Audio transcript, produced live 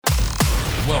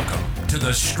Welcome to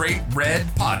the Straight Red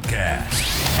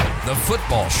Podcast, the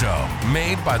football show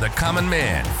made by the common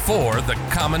man for the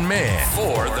common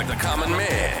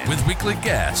man with weekly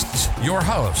guests. Your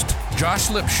host, Josh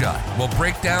Lipshut, will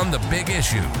break down the big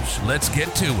issues. Let's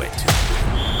get to it.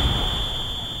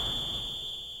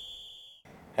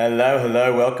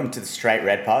 Hello. Welcome to the Straight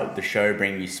Red Pod, the show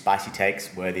bringing you spicy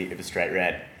takes worthy of a straight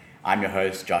red. I'm your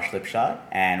host, Josh Lipshut,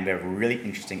 and we have a really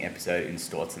interesting episode in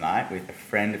store tonight with a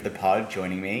friend of the pod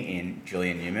joining me in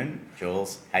Julian Newman.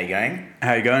 Jules, how you going?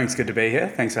 How you going? It's good to be here.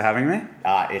 Thanks for having me.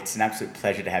 It's an absolute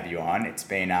pleasure to have you on. It's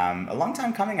been a long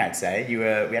time coming, I'd say.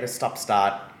 We had a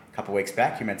stop-start a couple of weeks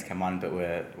back. You were meant to come on, but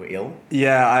we're ill.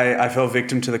 Yeah, I fell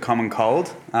victim to the common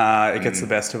cold. It gets the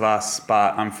best of us,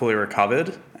 but I'm fully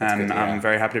recovered, and I'm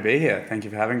very happy to be here. Thank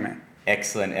you for having me.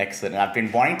 Excellent. And I've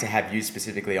been wanting to have you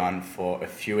specifically on for a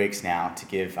few weeks now to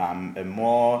give a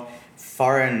more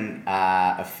foreign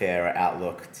affair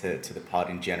outlook to the pod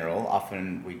in general.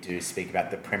 Often we do speak about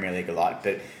the Premier League a lot,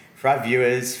 but for our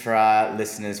viewers, for our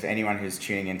listeners, for anyone who's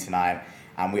tuning in tonight,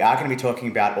 we are going to be talking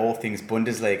about all things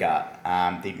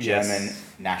Bundesliga, the German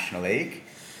National League.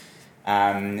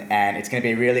 And it's going to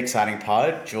be a really exciting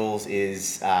pod. Jules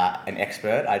is an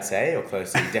expert, I'd say, or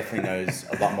close. He definitely knows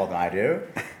a lot more than I do.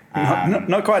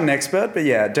 Not quite an expert, but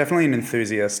yeah, definitely an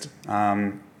enthusiast,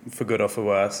 for good or for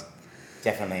worse.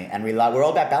 Definitely, and we're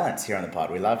all about balance here on the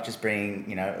pod. We love just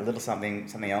bringing a little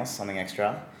something else, something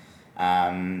extra.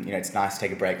 It's nice to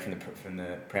take a break from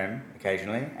the Prem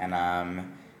occasionally, and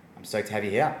I'm stoked to have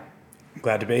you here.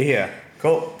 Glad to be here.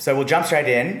 Cool. So we'll jump straight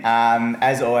in.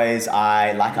 As always,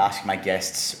 I like asking my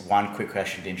guests one quick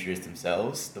question to introduce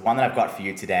themselves. The one that I've got for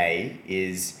you today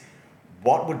is,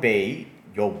 what would be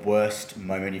your worst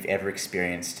moment you've ever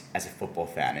experienced as a football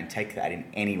fan, and take that in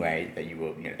any way that you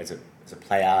will, as a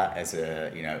player, as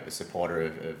a supporter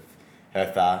of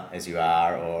Hertha as you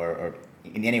are, or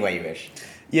in any way you wish.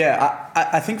 Yeah,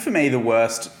 I think for me the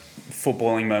worst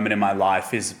footballing moment in my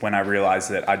life is when I realised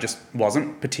that I just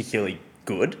wasn't particularly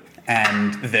good,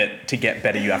 and that to get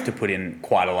better you have to put in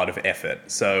quite a lot of effort.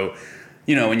 So,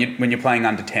 when you're playing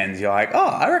under 10s, you're like,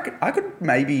 I reckon I could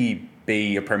maybe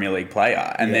be a Premier League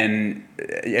player, and then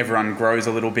everyone grows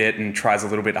a little bit and tries a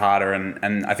little bit harder,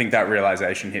 and I think that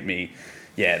realization hit me.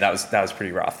 Yeah, that was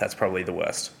pretty rough. That's probably the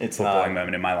worst footballing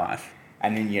moment in my life.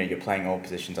 And then you're playing all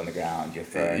positions on the ground. You're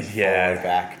throwing forward,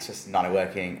 back. It's just not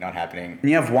working, not happening. And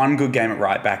you have one good game at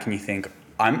right back, and you think,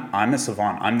 I'm a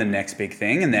savant. I'm the next big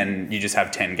thing, and then you just have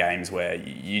 10 games where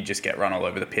you just get run all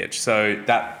over the pitch. So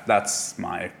that's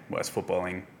my worst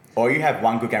footballing. Or you have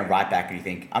one good game right back and you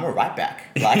think, I'm a right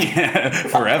back.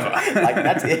 Forever.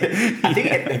 That's it. I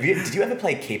think, did you ever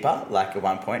play keeper, at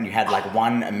one point, and you had,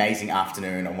 one amazing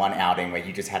afternoon or one outing where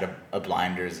you just had a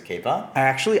blinder as a keeper?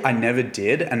 I never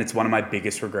did, and it's one of my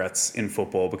biggest regrets in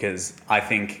football, because I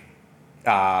think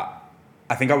I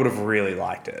would have really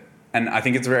liked it. And I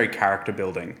think it's very character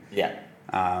building. Yeah.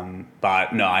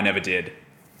 But no, I never did.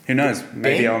 Who knows?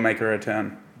 Maybe I'll make a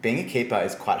return. Being a keeper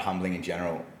is quite humbling in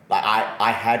general.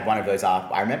 I had one of those.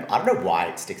 I remember. I don't know why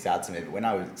it sticks out to me, but when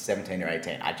I was 17 or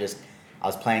 18, I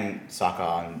was playing soccer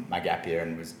on my gap year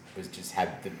and was just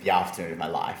had the afternoon of my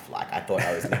life. I thought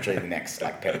I was literally the next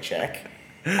Petr,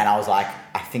 and I was like,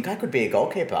 I think I could be a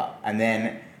goalkeeper. And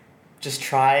then just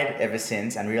tried ever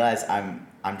since and realized I'm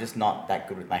just not that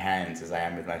good with my hands as I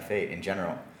am with my feet in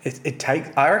general. It takes.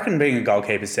 I reckon being a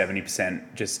goalkeeper is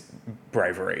 70% just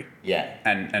bravery. Yeah.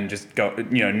 And just go.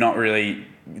 Not really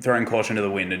throwing caution to the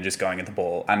wind and just going at the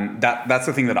ball. And that's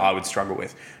the thing that I would struggle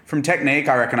with. From technique,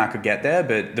 I reckon I could get there,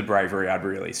 but the bravery I'd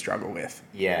really struggle with.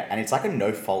 Yeah, and it's like a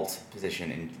no-fault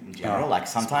position in general.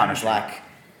 Sometimes,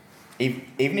 even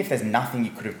if there's nothing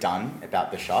you could have done about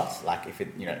the shot, if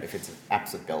it's an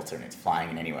absolute belter and it's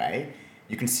flying in any way,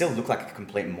 you can still look like a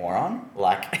complete moron.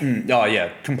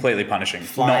 Completely punishing.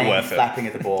 Flying, not worth flapping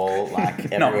at the ball,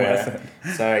 everywhere. Not worth it.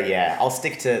 So yeah, I'll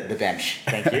stick to the bench.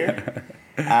 Thank you.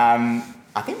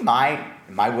 I think my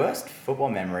worst football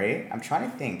memory, I'm trying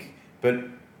to think, but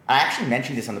I actually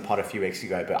mentioned this on the pod a few weeks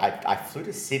ago, but I flew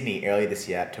to Sydney earlier this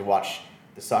year to watch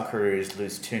the Socceroos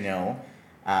lose 2-0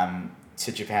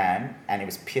 to Japan, and it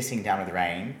was pissing down with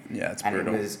rain. Yeah, it's brutal.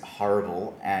 And it was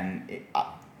horrible, and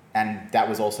that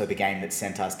was also the game that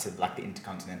sent us to the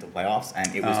Intercontinental playoffs, and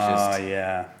it was just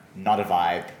not a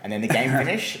vibe. And then the game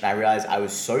finished, and I realized I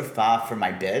was so far from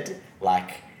my bed,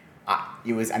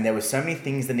 and there were so many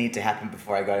things that needed to happen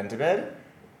before I got into bed,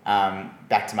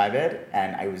 back to my bed,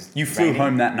 and I was. You flew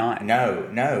home that night?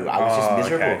 No, I was just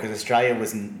miserable because Australia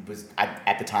was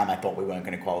at the time I thought we weren't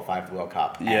going to qualify for the World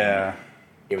Cup. And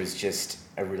it was just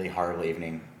a really horrible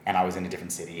evening, and I was in a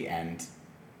different city and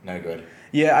no good.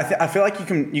 Yeah, I feel like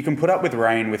you can put up with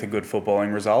rain with a good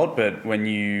footballing result, but when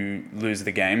you lose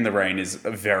the game, the rain is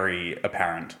very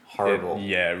apparent. Horrible.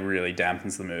 It really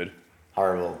dampens the mood.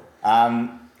 Horrible.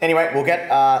 Anyway, we'll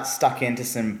get stuck into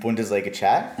some Bundesliga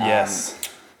chat. Yes.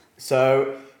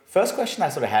 So, first question I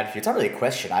sort of had for you, it's not really a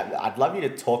question. I'd love you to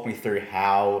talk me through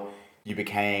how you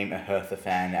became a Hertha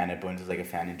fan and a Bundesliga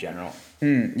fan in general.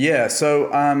 Yeah,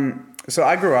 so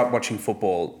I grew up watching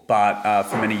football, but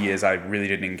for many years I really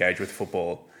didn't engage with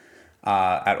football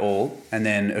at all. And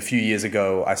then a few years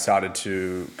ago, I started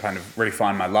to kind of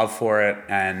refine my love for it.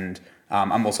 And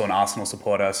I'm also an Arsenal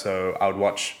supporter, so I would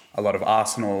watch a lot of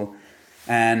Arsenal.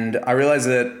 And I realized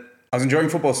that I was enjoying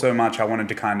football so much, I wanted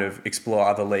to kind of explore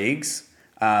other leagues.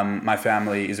 My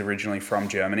family is originally from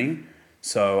Germany,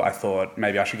 so I thought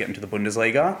maybe I should get into the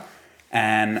Bundesliga.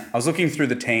 And I was looking through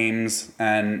the teams,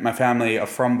 and my family are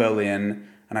from Berlin,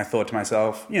 and I thought to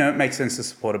myself, it makes sense to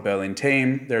support a Berlin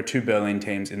team. There are 2 Berlin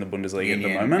teams in the Bundesliga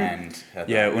Union at the moment. And Hertha.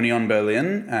 Yeah, Union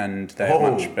Berlin, and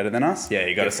they're much better than us. Yeah,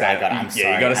 you got to say it. I'm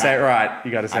sorry. You got to say it right.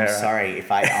 You got to say it right. I'm sorry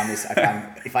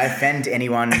if I offend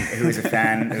anyone who is a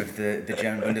fan of the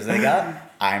German Bundesliga.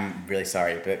 I'm really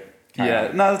sorry, but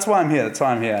yeah, no, that's why I'm here.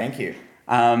 Thank you.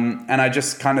 And I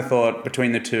just kind of thought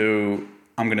between the two,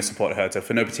 I'm going to support Hertha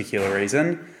for no particular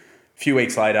reason. A few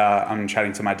weeks later, I'm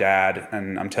chatting to my dad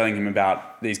and I'm telling him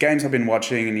about these games I've been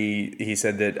watching, and he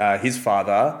said that his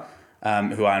father,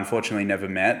 who I unfortunately never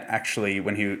met, actually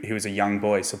when he was a young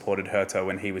boy, supported Hertha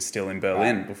when he was still in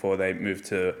Berlin before they moved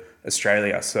to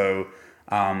Australia. So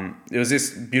it was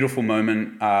this beautiful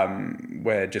moment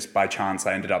where just by chance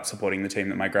I ended up supporting the team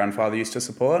that my grandfather used to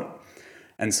support.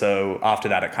 And so after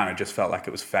that, it kind of just felt like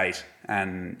it was fate.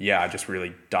 And yeah, I just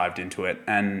really dived into it.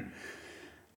 And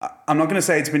I'm not going to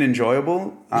say it's been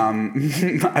enjoyable.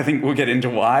 I think we'll get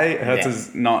into why.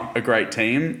 Hertha's not a great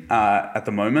team at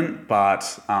the moment.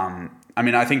 But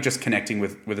I think just connecting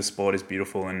with a sport is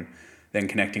beautiful. And then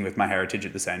connecting with my heritage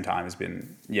at the same time has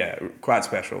been, quite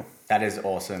special. That is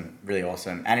awesome. Really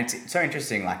awesome. And it's so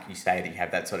interesting, like you say, that you have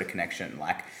that sort of connection.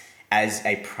 Like as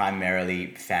a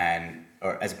primary fan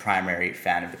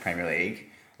of the Premier League,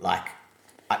 like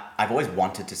I've always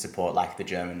wanted to support like the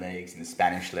German leagues and the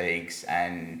Spanish leagues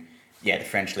and the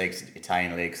French leagues,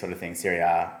 Italian leagues, sort of thing, Serie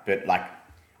A. But like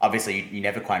obviously you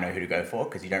never quite know who to go for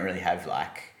because you don't really have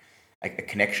like a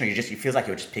connection. It feels like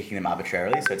you're just picking them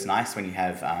arbitrarily. So it's nice when you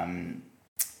have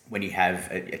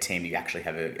a team you actually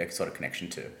have a sort of connection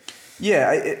to.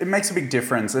 Yeah, it makes a big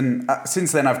difference. And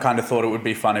since then, I've kind of thought it would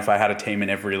be fun if I had a team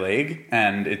in every league,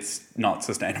 and it's not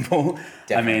sustainable.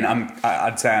 Definitely. I mean,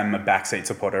 I'd say I'm a backseat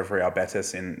supporter of Real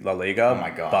Betis in La Liga. Oh my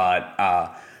God.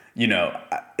 But,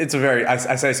 it's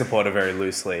I say supporter very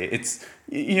loosely. It's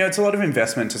a lot of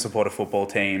investment to support a football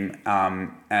team,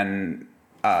 and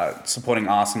supporting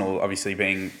Arsenal, obviously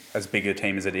being as big a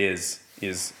team as it is,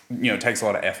 it takes a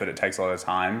lot of effort, it takes a lot of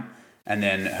time. And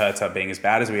then Hertha, being as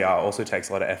bad as we are, also takes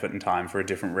a lot of effort and time for a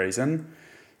different reason.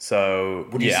 So,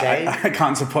 I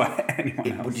can't support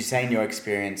anyone else. Would you say in your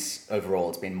experience overall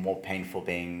it's been more painful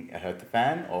being a Hertha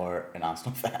fan or an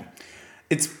Arsenal fan?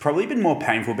 It's probably been more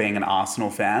painful being an Arsenal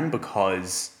fan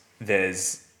because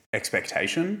there's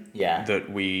expectation that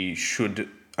we should...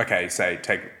 Okay, say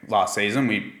take last season,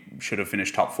 we should have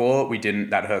finished top 4. We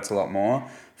didn't. That hurts a lot more.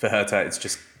 For Hertha, it's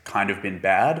just kind of been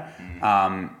bad.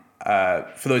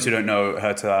 For those who don't know,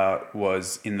 Hertha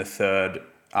was in the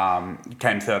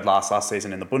came third last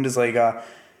season in the Bundesliga.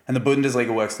 And the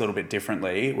Bundesliga works a little bit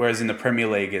differently. Whereas in the Premier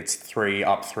League, it's 3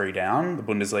 up, 3 down. The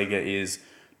Bundesliga is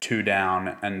 2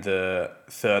 down, and the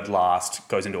third last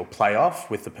goes into a playoff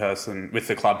with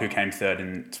the club who came third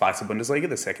in Zweite Bundesliga,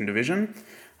 the second division.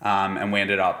 And we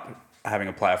ended up having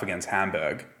a playoff against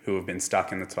Hamburg, who have been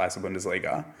stuck in the Zweite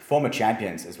Bundesliga. Former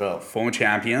champions as well. Former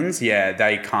champions,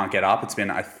 they can't get up.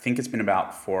 I think it's been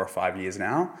about 4 or 5 years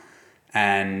now.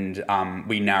 And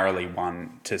we narrowly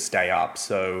won to stay up.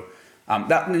 So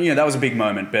that was a big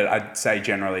moment, but I'd say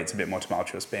generally it's a bit more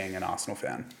tumultuous being an Arsenal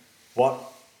fan.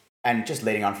 And just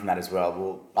leading on from that as well,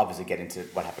 we'll obviously get into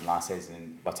what happened last season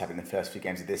and what's happened in the first few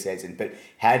games of this season. But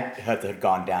had Hertha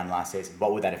gone down last season,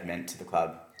 what would that have meant to the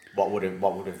club? Would it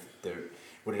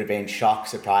have been shock,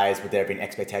 surprise? Would there have been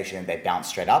expectation and they bounce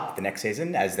straight up the next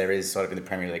season, as there is sort of in the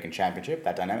Premier League and Championship,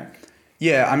 that dynamic?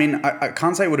 Yeah, I mean, I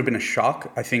can't say it would have been a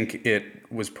shock. I think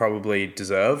it was probably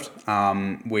deserved.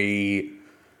 We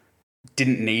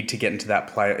didn't need to get into that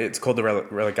play. It's called the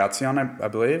relegation, I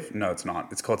believe. No, it's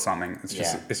not. It's called something.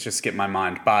 It's just skipped my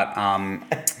mind. But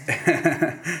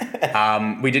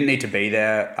We didn't need to be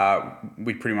there.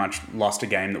 We pretty much lost a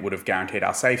game that would have guaranteed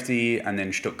our safety, and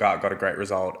then Stuttgart got a great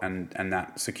result, and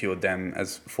that secured them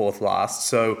as fourth last.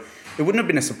 So it wouldn't have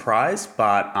been a surprise,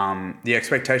 but the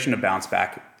expectation to bounce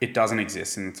back, it doesn't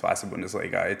exist in the Zweite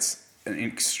Bundesliga. It's an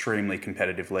extremely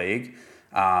competitive league.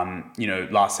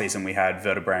 Last season we had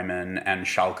Werder Bremen and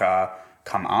Schalke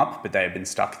come up, but they had been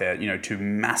stuck there, two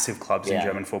massive clubs in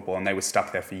German football, and they were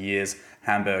stuck there for years.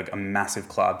 Hamburg, a massive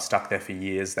club, stuck there for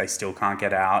years. They still can't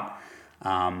get out.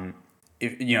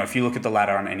 If you look at the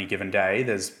ladder on any given day,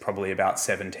 there's probably about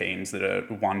 7 teams that are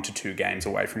 1 to 2 games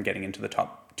away from getting into the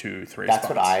top 2, 3 That's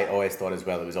spots. what I always thought as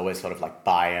well. It was always sort of like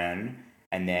Bayern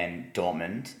and then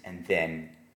Dortmund, and then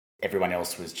everyone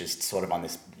else was just sort of on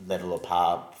this level of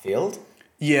par field.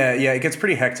 Yeah, it gets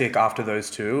pretty hectic after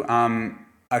those two.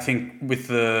 I think with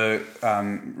the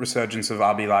resurgence of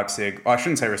RB Leipzig, I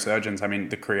shouldn't say resurgence, I mean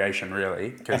the creation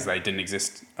really, because they didn't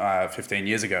exist 15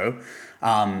 years ago.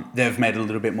 They've made it a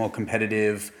little bit more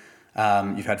competitive.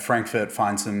 You've had Frankfurt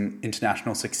find some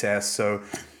international success. So,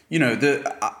 I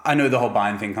know the whole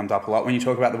Bayern thing comes up a lot when you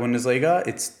talk about the Bundesliga.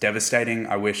 It's devastating.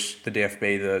 I wish the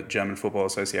DFB, the German Football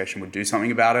Association, would do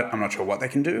something about it. I'm not sure what they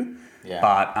can do. Yeah.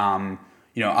 But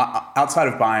outside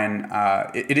of Bayern,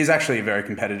 it is actually a very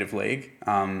competitive league.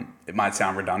 It might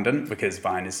sound redundant because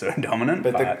Bayern is so dominant.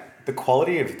 But the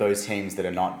quality of those teams that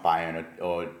are not Bayern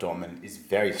or Dortmund is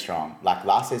very strong. Like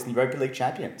last season, Europa League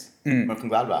champions,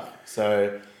 Mönchengladbach.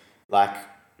 So,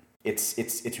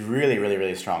 it's really, really,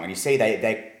 really strong. And you see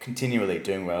they're continually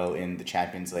doing well in the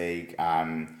Champions League.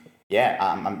 I'm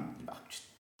just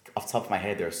off the top of my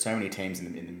head, there are so many teams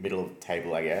in the middle of the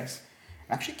table, I guess.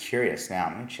 I'm actually curious now.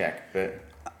 I'm going to check. But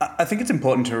I think it's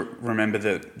important to remember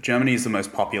that Germany is the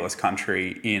most populous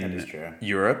country in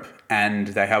Europe, and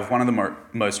they have one of the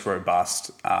most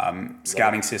robust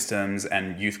scouting systems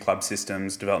and youth club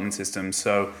systems, development systems.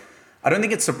 So I don't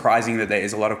think it's surprising that there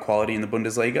is a lot of quality in the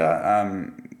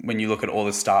Bundesliga. When you look at all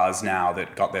the stars now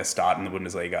that got their start in the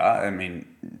Bundesliga, I mean,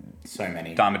 so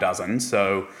many. Dime a dozen.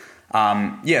 So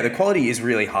the quality is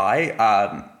really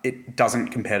high. It doesn't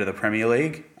compare to the Premier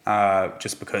League.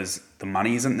 Just because the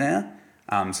money isn't there.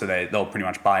 So they'll pretty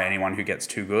much buy anyone who gets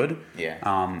too good. Yeah.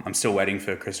 I'm still waiting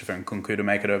for Christopher Nkunku to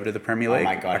make it over to the Premier League. Oh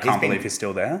my God. I can't believe he's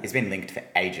still there. He's been linked for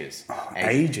ages.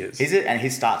 Ages. And he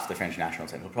starts for the French national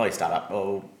team. He'll probably start up.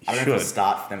 Well, I don't know if he'll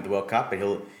start for them at the World Cup, but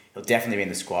he'll definitely be in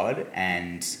the squad.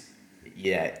 And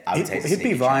I would say he'd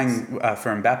be vying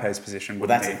for Mbappe's position. Well,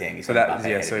 that's the thing. So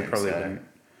he probably wouldn't.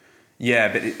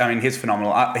 Yeah, but I mean, he's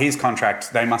phenomenal. His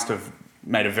contract, they must have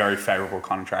made a very favourable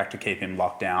contract to keep him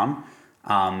locked down.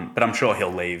 But I'm sure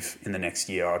he'll leave in the next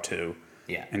year or two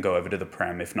and go over to the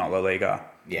Prem, if not La Liga.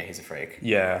 Yeah, he's a freak.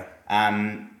 Yeah.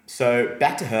 So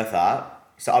back to Hertha.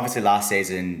 So obviously last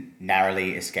season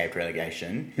narrowly escaped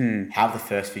relegation. How have the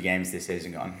first few games this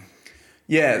season gone?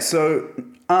 Yeah, so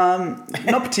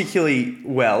not particularly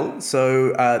well. So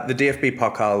the DFB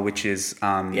Pokal, which is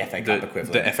the FA Cup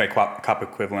equivalent. The FA Cup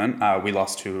equivalent, we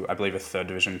lost to, I believe, a third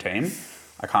division team.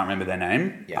 I can't remember their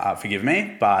name. Forgive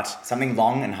me, but something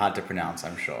long and hard to pronounce,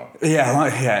 I'm sure.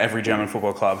 Yeah, every German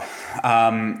football club.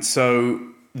 So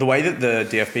the way that the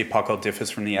DFB Pokal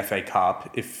differs from the FA Cup,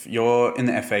 if you're in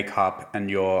the FA Cup and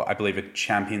you're, I believe, a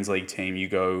Champions League team, you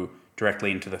go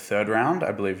directly into the third round.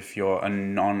 I believe if you're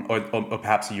a or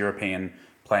perhaps a European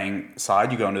playing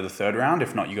side, you go into the third round.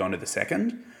 If not, you go into the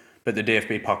second. But the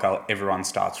DFB Pokal, everyone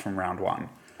starts from round 1.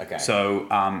 Okay. So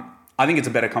I think it's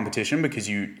a better competition because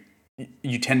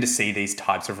you tend to see these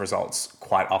types of results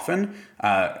quite often.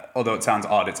 Although it sounds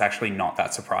odd, it's actually not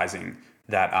that surprising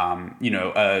that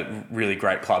a really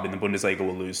great club in the Bundesliga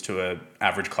will lose to an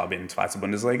average club in Zweite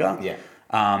Bundesliga. Yeah.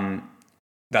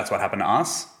 That's what happened to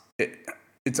us.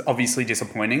 It's obviously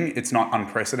disappointing. It's not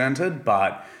unprecedented,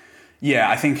 but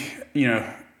I think,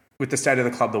 with the state of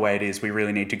the club the way it is, we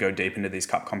really need to go deep into these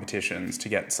cup competitions to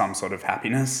get some sort of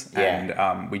happiness,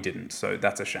 and we didn't. So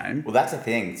that's a shame. Well, that's the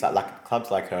thing. So,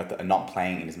 clubs like Hertha are not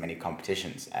playing in as many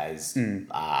competitions as the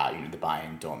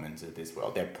Bayern Dortmunds of this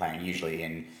world. They're playing usually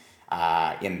in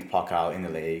the Pokal, in the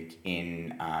league,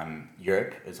 in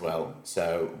Europe as well.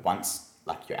 So once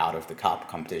you're out of the cup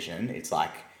competition, it's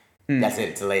that's it.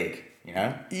 It's a league.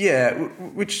 Yeah,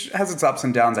 which has its ups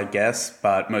and downs, I guess,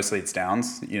 but mostly it's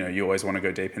downs. You always want to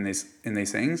go deep in these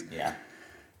things. Yeah.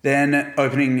 Then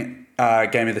opening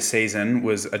game of the season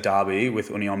was a derby with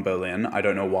Union Berlin. I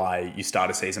don't know why you start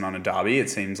a season on a derby.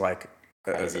 It seems like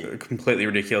a completely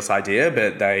ridiculous idea,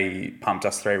 but they pumped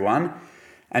us 3-1.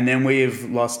 And then we've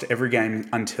lost every game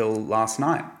until last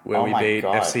night, where we beat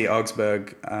FC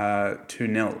Augsburg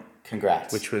 2-0.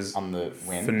 Congrats! Which was on the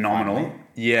win. Phenomenal. Finally.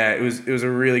 Yeah, it was a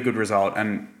really good result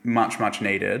and much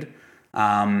needed.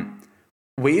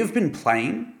 We have been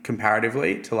playing,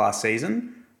 comparatively to last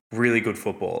season, really good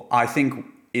football. I think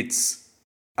it's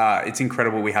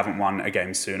incredible we haven't won a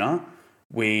game sooner.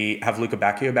 We have Luca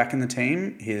Bacchio back in the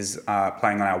team. He's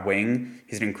playing on our wing.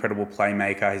 He's an incredible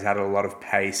playmaker. He's added a lot of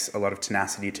pace, a lot of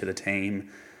tenacity to the team.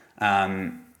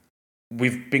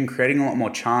 We've been creating a lot more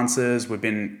chances. We've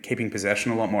been keeping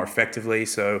possession a lot more effectively.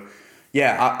 So,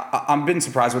 yeah, I've been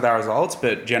surprised with our results,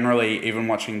 but generally, even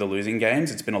watching the losing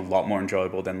games, it's been a lot more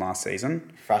enjoyable than last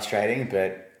season. Frustrating,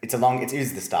 but it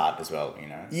is the start as well, you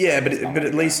know. Yeah, so but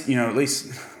at least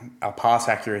our pass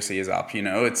accuracy is up. You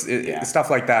know, it's stuff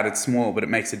like that. It's small, but it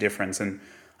makes a difference. And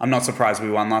I'm not surprised we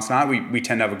won last night. We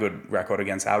tend to have a good record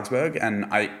against Augsburg, and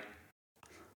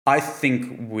I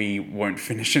think we won't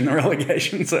finish in the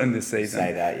relegation zone this season.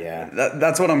 Say that, yeah.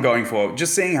 That's what I'm going for.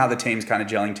 Just seeing how the team's kind of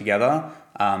gelling together,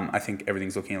 I think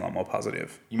everything's looking a lot more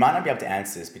positive. You might not be able to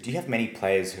answer this, but do you have many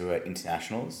players who are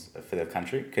internationals for the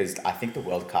country? Because I think the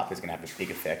World Cup is going to have a big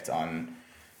effect on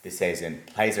this season.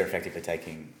 Players are effectively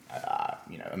taking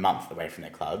a month away from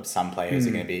their clubs. Some players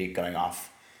are going to be going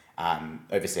off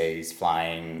overseas,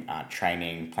 flying,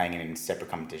 training, playing in a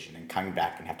separate competition, and coming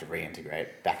back and have to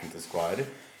reintegrate back into the squad.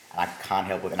 And I can't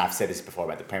help it, and I've said this before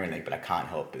about the Premier League, but I can't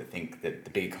help but think that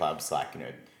the big clubs like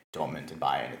Dortmund and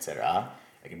Bayern, etc.,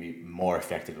 are going to be more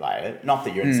affected by it. Not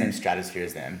that you're in the same stratosphere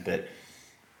as them, but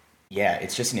yeah,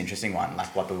 it's just an interesting one,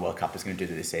 like what the World Cup is going to do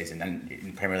to this season, and in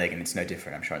the Premier League, and it's no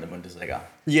different, I'm sure, in the Bundesliga.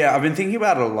 Yeah, I've been thinking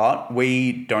about it a lot.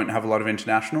 We don't have a lot of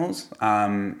internationals.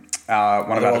 One of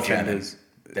our defenders...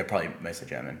 They're probably mostly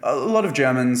German. A lot of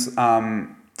Germans,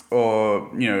 or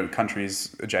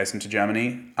countries adjacent to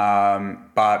Germany.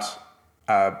 But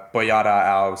Boyata,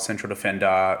 our central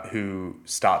defender, who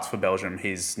starts for Belgium,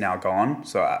 he's now gone.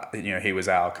 So he was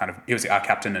our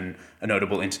captain and a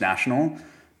notable international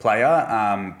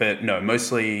player. But no,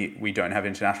 mostly we don't have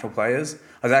international players.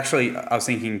 I was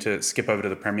thinking to skip over to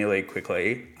the Premier League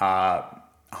quickly.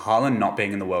 Haaland not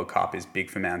being in the World Cup is big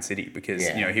for Man City because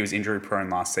he was injury prone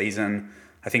last season.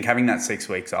 I think having that 6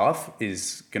 weeks off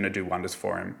is going to do wonders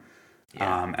for him.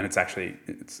 Yeah. And it's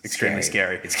extremely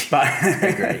scary.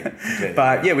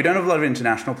 But yeah, we don't have a lot of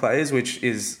international players, which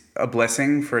is a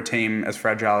blessing for a team as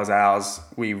fragile as ours.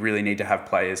 We really need to have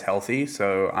players healthy,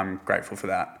 so I'm grateful for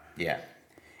that. Yeah.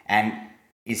 And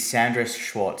is Sandro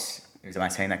Schwartz, am I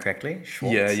saying that correctly?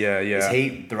 Schwartz? Yeah. Is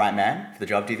he the right man for the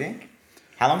job, do you think?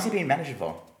 How long has he been manager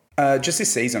for? Just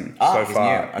this season so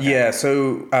far. New. Okay. Yeah,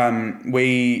 so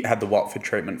we had the Watford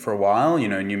treatment for a while,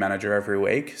 new manager every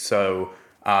week. So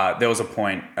there was a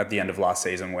point at the end of last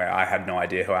season where I had no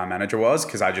idea who our manager was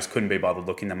because I just couldn't be bothered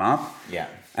looking them up. Yeah.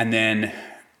 And then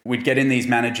we'd get in these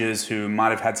managers who might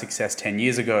have had success 10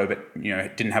 years ago, but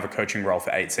didn't have a coaching role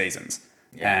for 8 seasons.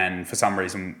 Yeah. And for some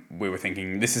reason, we were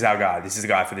thinking, this is our guy. This is the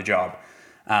guy for the job.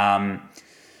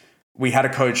 We had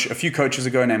a few coaches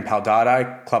ago named Pal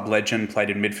Dardai, club legend, played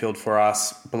in midfield for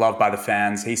us, beloved by the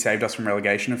fans. He saved us from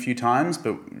relegation a few times,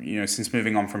 but since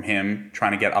moving on from him,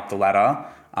 trying to get up the ladder,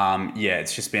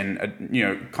 it's just been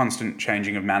a constant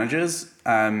changing of managers.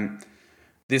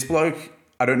 This bloke,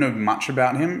 I don't know much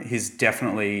about him. He's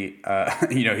definitely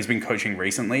he's been coaching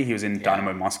recently. He was in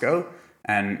Dynamo Moscow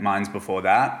and Mainz before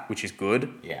that, which is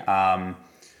good. Yeah.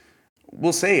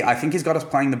 We'll see. I think he's got us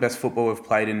playing the best football we've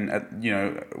played in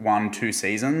 1-2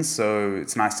 seasons. So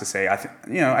it's nice to see. I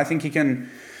think he can.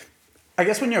 I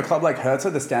guess when you're a club like Hertha,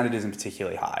 the standard isn't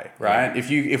particularly high, right?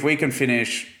 Yeah. If we can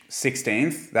finish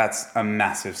 16th, that's a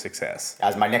massive success.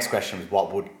 As my next question was,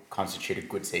 what would constitute a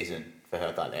good season for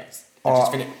Hertha next?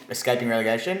 Escaping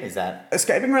relegation? Is that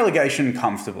escaping relegation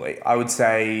comfortably? I would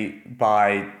say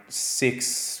by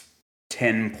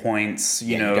 6-10 points.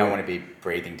 You don't want to be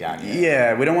breathing down.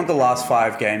 Yeah, we don't want the last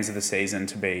 5 games of the season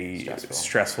to be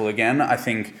stressful again. I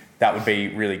think that would be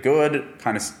really good.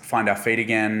 Kind of find our feet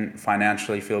again,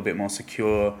 financially feel a bit more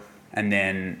secure, and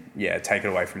then take it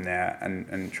away from there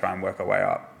and try and work our way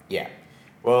up. Yeah.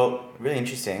 Well, really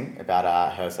interesting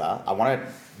about Hertha. I want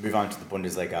to move on to the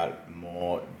Bundesliga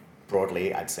more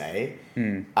broadly, I'd say.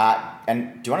 And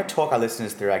do you want to talk our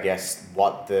listeners through, I guess,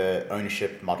 what the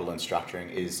ownership model and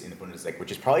structuring is in the Bundesliga, which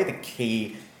is probably the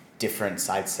key difference,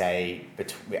 I'd say,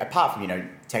 apart from,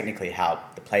 technically how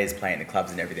the players play in the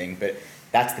clubs and everything, but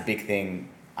that's the big thing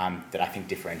that I think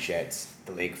differentiates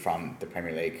the league from the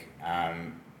Premier League.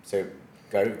 So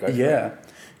go for it. Yeah.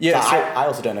 So I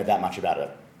also don't know that much about it.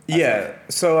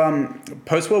 So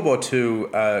post-World War II,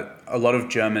 a lot of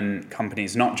German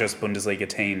companies, not just Bundesliga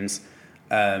teams,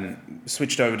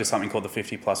 switched over to something called the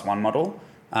 50+1 model.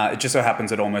 It just so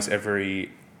happens that almost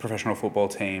every professional football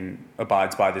team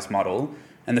abides by this model.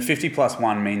 And the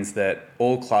 50+1 means that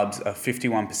all clubs are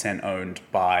 51% owned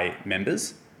by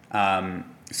members.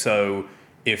 So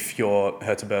if you're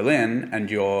Hertha Berlin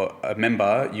and you're a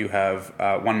member, you have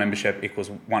one membership equals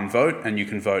one vote, and you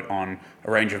can vote on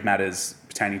a range of matters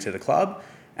pertaining to the club.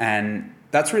 And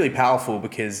that's really powerful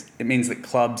because it means that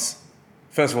clubs,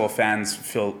 first of all, fans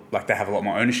feel like they have a lot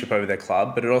more ownership over their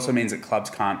club, but it also means that clubs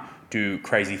can't do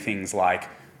crazy things like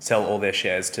sell all their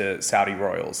shares to Saudi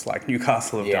royals, like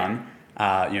Newcastle have done,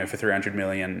 for 300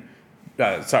 million.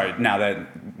 Now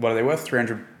what are they worth?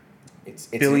 $300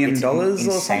 billion it's or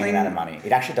insane something? Amount of money.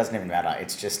 It actually doesn't even matter.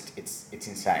 It's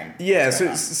insane. Yeah,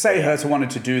 so say Hertha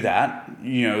wanted to do that,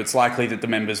 it's likely that the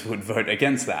members would vote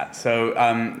against that. So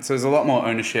there's a lot more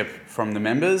ownership from the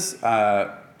members.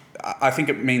 I think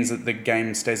it means that the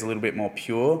game stays a little bit more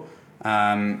pure.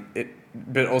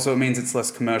 But also it means it's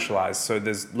less commercialized. So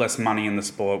there's less money in the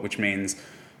sport, which means,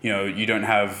 you don't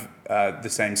have the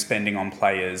same spending on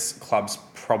players. Clubs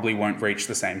probably won't reach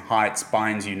the same heights.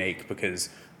 Bayern's unique because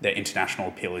their international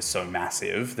appeal is so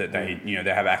massive that they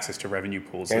have access to revenue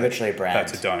pools. They're literally a brand.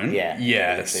 Hertha don't.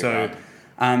 Yeah. So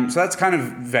that's kind of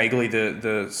vaguely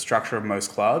the structure of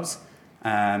most clubs,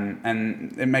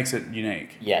 and it makes it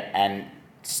unique. Yeah, and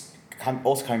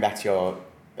also coming back to your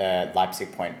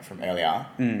Leipzig point from earlier,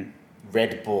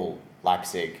 Red Bull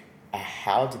Leipzig.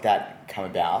 How did that come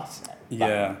about?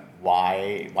 Yeah.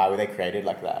 Why were they created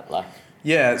like that?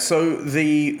 Yeah, so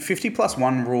the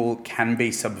 50+1 rule can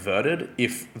be subverted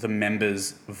if the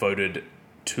members voted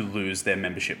to lose their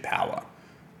membership power.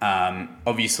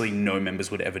 Obviously, no members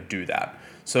would ever do that.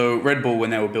 So Red Bull, when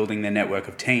they were building their network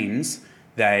of teams,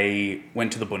 they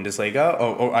went to the Bundesliga,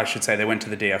 or I should say they went to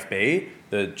the DFB,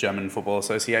 the German Football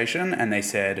Association, and they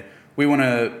said, we want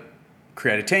to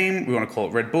create a team, we want to call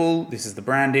it Red Bull, this is the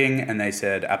branding, and they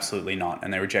said, absolutely not,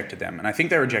 and they rejected them. And I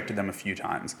think they rejected them a few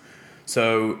times.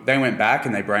 So they went back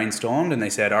and they brainstormed and they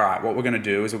said, all right, what we're going to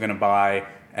do is we're going to buy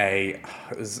a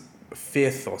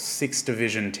 5th or 6th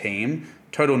division team,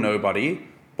 total nobody,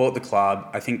 bought the club.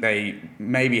 I think they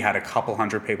maybe had a couple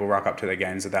hundred people rock up to their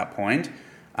games at that point.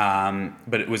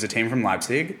 But it was a team from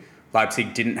Leipzig.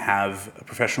 Leipzig didn't have a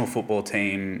professional football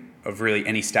team of really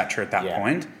any stature at that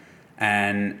point.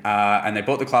 And they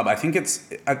bought the club. I think it's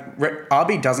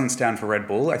RB doesn't stand for Red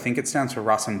Bull. I think it stands for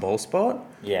Rasen Ballsport,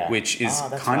 which is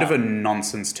kind of a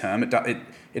nonsense term.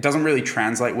 It doesn't really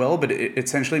translate well, but it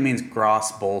essentially means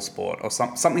grass ball sport or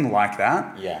something like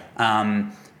that. Yeah.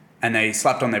 And they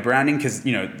slapped on their branding because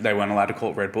they weren't allowed to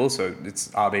call it Red Bull, so it's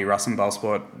RB Rasen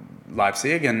Ballsport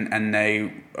Leipzig, and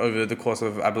they over the course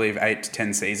of I believe 8 to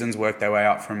 10 seasons worked their way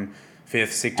up from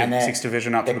 5th, 6th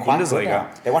division up to the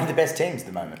Bundesliga. They're one of the best teams at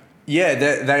the moment. Yeah,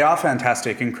 they are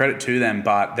fantastic, and credit to them,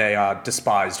 but they are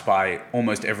despised by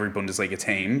almost every Bundesliga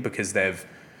team because they've,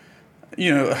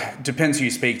 depends who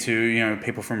you speak to,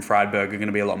 people from Freiburg are going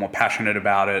to be a lot more passionate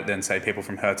about it than, say, people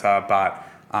from Hertha, but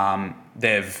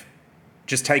they've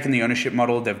just taken the ownership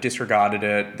model, they've disregarded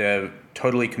it, they're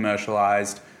totally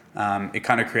commercialized. It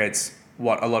kind of creates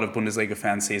what a lot of Bundesliga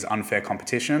fans see as unfair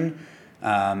competition.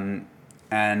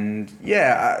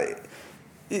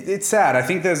 It's sad. I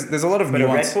think there's a lot of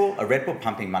nuance. A Red Bull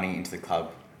pumping money into the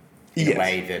club in a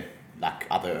way that like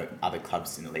other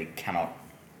clubs in the league cannot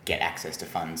get access to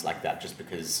funds like that just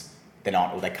because they're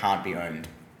not or they can't be owned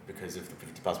because of the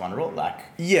 50+1 rule.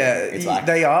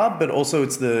 They are, but also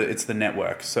it's the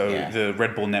network. So the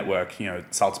Red Bull network,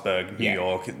 Salzburg, New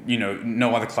York,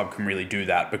 no other club can really do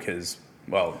that because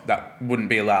that wouldn't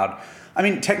be allowed. I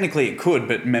mean, technically it could,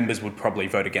 but members would probably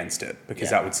vote against it because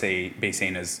that would be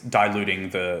seen as diluting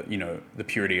the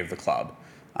purity of the club.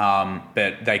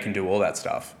 But they can do all that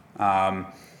stuff,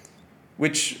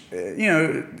 which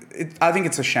I think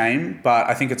it's a shame. But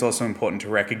I think it's also important to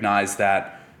recognise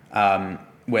that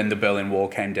when the Berlin Wall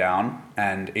came down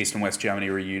and East and West Germany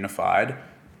reunified,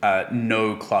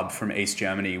 no club from East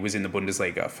Germany was in the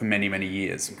Bundesliga for many, many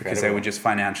years because they were just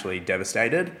financially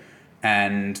devastated.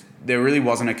 And there really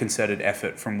wasn't a concerted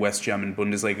effort from West German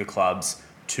Bundesliga clubs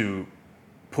to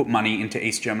put money into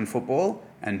East German football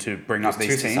and to bring up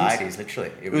these teams. It was two societies,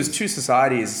 literally. It was two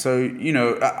societies. So,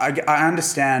 I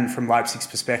understand from Leipzig's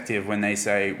perspective when they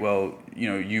say, well,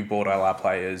 you bought all our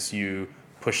players, you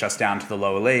pushed us down to the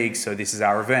lower league, so this is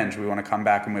our revenge. We want to come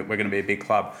back and we're going to be a big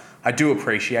club. I do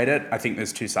appreciate it. I think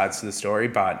there's two sides to the story,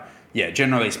 but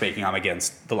generally speaking, I'm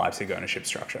against the Leipzig ownership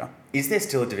structure. Is there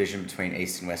still a division between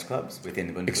East and West clubs within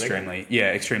the Bundesliga?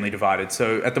 Extremely divided.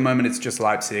 So at the moment, it's just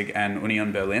Leipzig and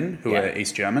Union Berlin, who are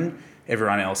East German.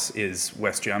 Everyone else is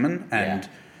West German. And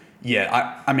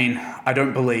I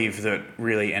don't believe that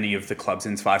really any of the clubs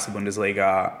in Zweite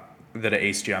Bundesliga that are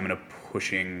East German are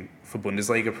pushing for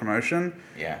Bundesliga promotion.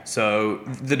 Yeah. So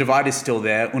the divide is still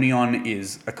there. Union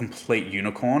is a complete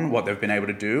unicorn, what they've been able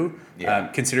to do. Yeah.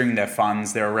 Considering their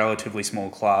funds, they're a relatively small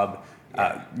club.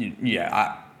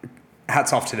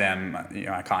 Hats off to them.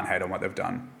 I can't hate on what they've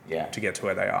done to get to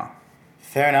where they are.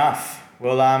 Fair enough.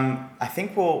 Well, I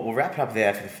think we'll wrap it up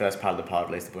there for the first part of the pod,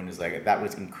 at least the Bundesliga. That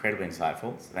was incredibly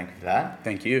insightful, so thank you for that.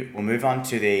 Thank you. We'll move on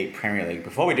to the Premier League.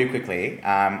 Before we do quickly,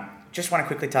 just want to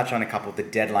quickly touch on a couple of the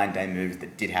deadline day moves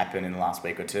that did happen in the last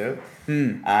week or two.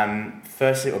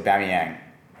 Firstly, Aubameyang,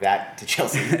 that to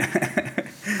Chelsea.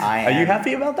 Are you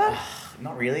happy about that?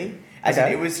 Not really. As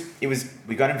in, it was.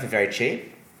 We got him for very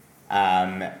cheap,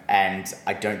 and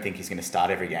I don't think he's going to start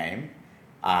every game.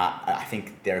 I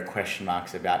think there are question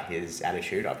marks about his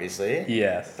attitude, obviously.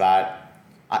 Yes. But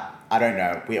I don't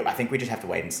know. I think we just have to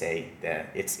wait and see.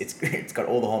 It's got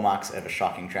all the hallmarks of a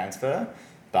shocking transfer,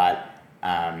 but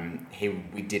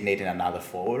we did need another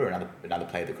forward or another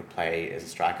player that could play as a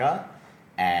striker,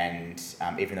 and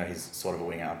even though he's sort of a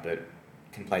winger, but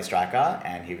can play striker,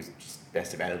 and he was just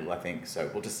best available, I think. So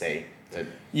we'll just see.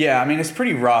 Yeah, I mean, it's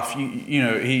pretty rough.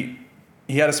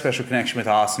 He had a special connection with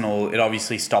Arsenal. It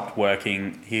obviously stopped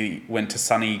working. He went to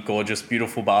sunny, gorgeous,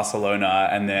 beautiful Barcelona,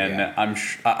 and then I'm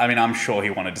sure he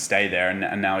wanted to stay there,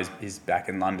 and now he's back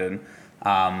in London.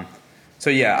 I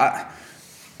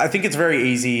think it's very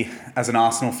easy as an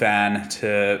Arsenal fan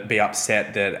to be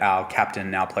upset that our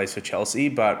captain now plays for Chelsea,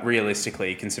 but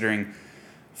realistically, considering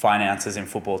finances in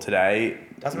football today,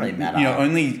 doesn't really matter.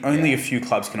 Only a few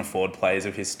clubs can afford players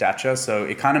of his stature, so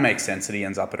it kind of makes sense that he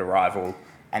ends up at a rival.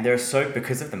 And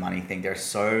because of the money thing, there are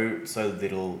so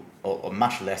little or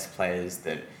much less players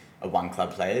that are one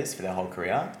club players for their whole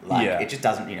career. It just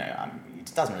doesn't, it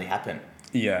just doesn't really happen.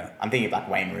 Yeah. I'm thinking about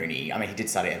Wayne Rooney. I mean, he did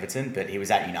start at Everton, but he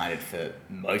was at United for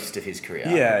most of his career.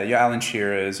 Yeah, Alan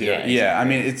Shearer's. Yeah. Exactly. I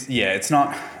mean, it's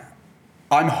not.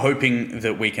 I'm hoping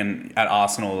that we can at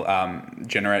Arsenal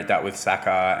generate that with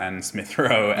Saka and Smith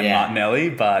Rowe and Martinelli,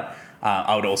 but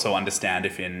I would also understand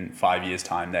if in 5 years'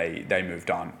 time they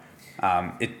moved on.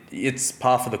 It's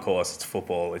par for the course. It's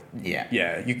football.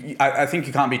 I think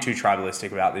you can't be too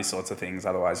tribalistic about these sorts of things.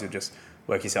 Otherwise, you'll just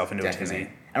work yourself into a tizzy.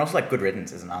 And also, good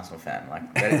riddance as an Arsenal fan.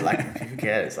 Who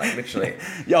cares? Literally.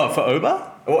 For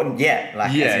Oba?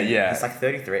 It's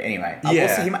 33 anyway.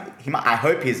 Also, he might. I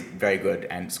hope he's very good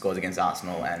and scores against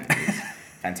Arsenal and he's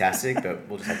fantastic. But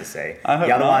we'll just have to see.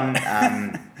 The other one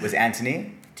was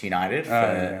Anthony to United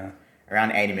for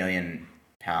around £80 million.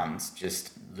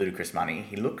 Just ludicrous money.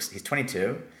 He's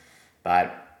 22,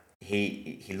 but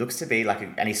he looks to be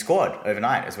and he scored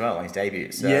overnight as well on his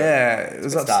debut. So it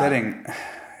was upsetting.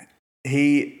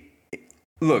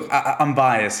 I'm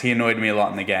biased. He annoyed me a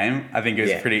lot in the game. I think he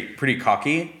was pretty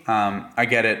cocky. I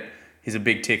get it. He's a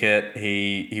big ticket.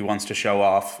 He wants to show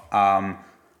off.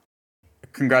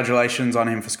 Congratulations on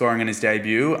him for scoring in his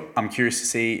debut. I'm curious to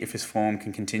see if his form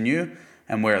can continue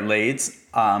and where it leads.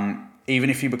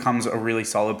 Even if he becomes a really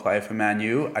solid player for Man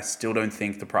U, I still don't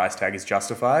think the price tag is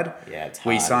justified. Yeah, it's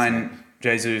hard. We signed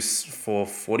Jesus for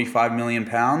 £45 million,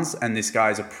 and this guy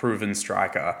is a proven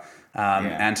striker.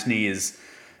 Anthony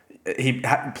he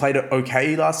played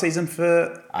okay last season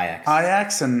for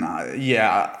Ajax, and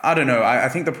I don't know. I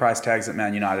think the price tags that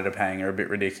Man United are paying are a bit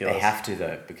ridiculous. They have to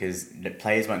though, because the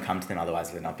players won't come to them otherwise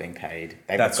if they're not being paid.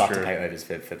 They've got to pay overs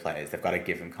for players. They've got to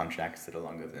give them contracts that are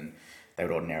longer than they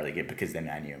would ordinarily get because they're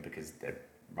Man U and because they're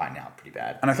right now pretty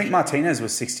bad. And I think Martinez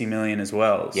was 60 million as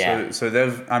well. Yeah. So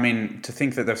they've, to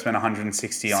think that they've spent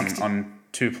 160 on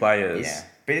two players. Yeah.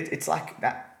 But it's like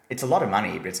that. It's a lot of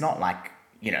money, but it's not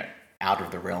out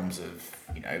of the realms of,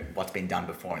 what's been done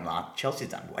before in life. Chelsea's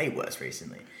done way worse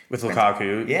recently. With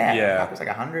Lukaku. Lukaku's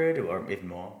 100 or even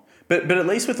more. But at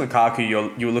least with Lukaku,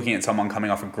 you're looking at someone coming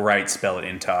off a great spell at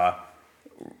Inter.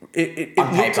 It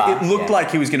looked like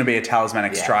he was going to be a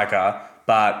talismanic striker,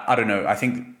 but I don't know. I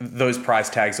think those price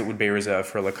tags that would be reserved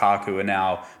for Lukaku are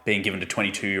now being given to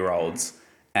 22-year-olds.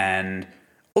 And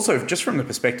also, just from the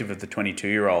perspective of the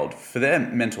 22-year-old, for their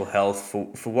mental health,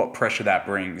 for what pressure that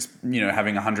brings,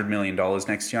 having $100 million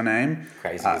next to your name,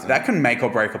 crazy, that can make or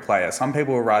break a player. Some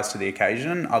people will rise to the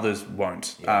occasion, others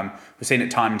won't. Yeah. We've seen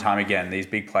it time and time again. These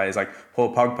big players like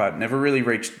Paul Pogba never really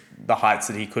reached the heights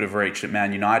that he could have reached at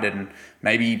Man United, and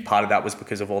maybe part of that was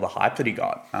because of all the hype that he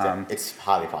got. It's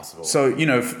highly possible. So,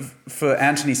 for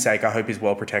Anthony's sake, I hope he's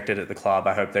well protected at the club.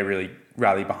 I hope they really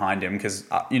rally behind him because,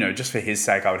 just for his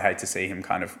sake, I would hate to see him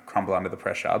kind of crumble under the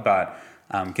pressure. But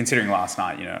considering last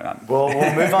night, Well,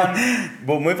 we'll move on.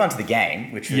 We'll move on to the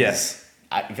game, which was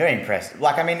very impressive.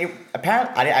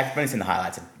 Apparently, I've only seen the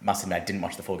highlights. I must admit, I didn't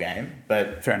watch the full game.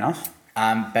 But fair enough.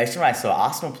 Based on what I saw,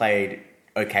 Arsenal played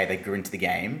okay. They grew into the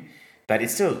game. but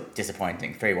it's still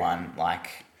disappointing. 3-1,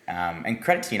 and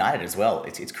credit to United as well.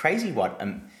 It's crazy what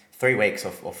 3 weeks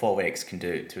or 4 weeks can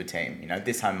do to a team. You know,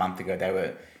 this time a month ago they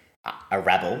were a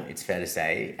rabble, it's fair to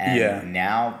say, and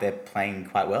now they're playing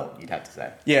quite well, you'd have to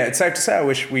say. Yeah, it's safe to say I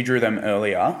wish we drew them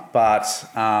earlier, but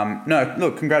no,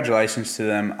 look, congratulations to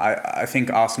them. I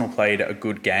think Arsenal played a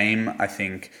good game. I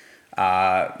think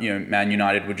Man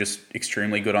United were just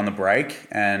extremely good on the break,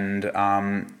 and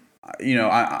I'm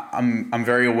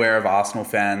very aware of Arsenal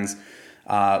fans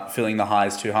feeling the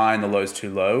highs too high and the lows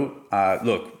too low.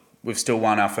 Look, we've still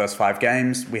won our first 5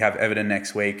 games. We have Everton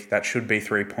next week. That should be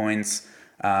 3 points.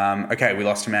 Okay, we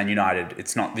lost to Man United.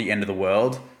 It's not the end of the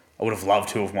world. I would have loved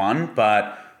to have won,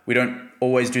 but we don't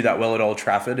always do that well at Old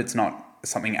Trafford. It's not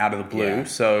something out of the blue. Yeah.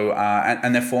 So,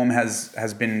 and their form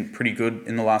has been pretty good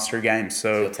in the last 3 games.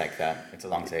 So you'll take that. It's a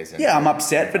long season. Yeah, I'm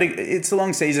upset, but it's a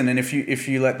long season, and if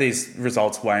you let these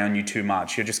results weigh on you too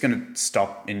much, you're just going to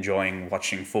stop enjoying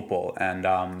watching football. And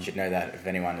you should know that if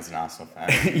anyone is an Arsenal fan.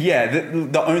 Yeah,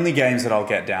 the only games that I'll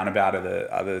get down about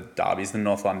are the derbies, the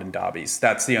North London derbies.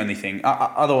 That's the only thing.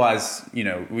 Otherwise,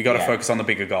 we got to focus on the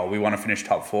bigger goal. We want to finish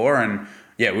top 4, and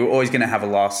we're always going to have a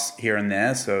loss here and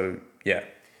there. So yeah.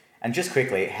 And just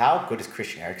quickly, how good has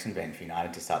Christian Eriksen been for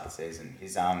United to start the season?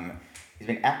 He's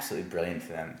been absolutely brilliant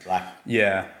for them.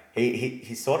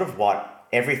 He's sort of what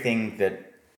everything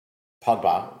that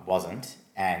Pogba wasn't,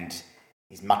 and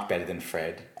he's much better than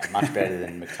Fred and much better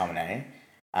than McTominay.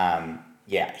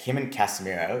 Him and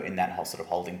Casemiro in that whole sort of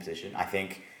holding position, I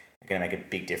think, are going to make a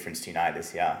big difference to United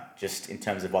this year, just in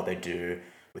terms of what they do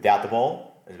without the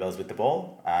ball as well as with the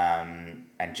ball,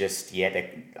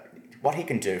 what he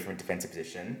can do from a defensive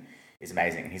position is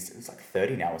amazing. He's like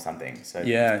 30 now or something, so it's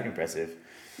pretty impressive.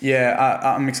 Yeah,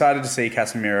 I'm excited to see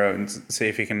Casemiro and see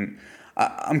if he can.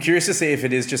 I'm curious to see if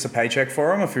it is just a paycheck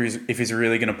for him, if he's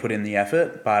really going to put in the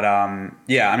effort. But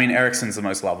Eriksen's the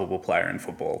most lovable player in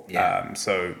football. Yeah.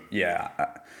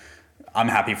 I'm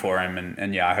happy for him,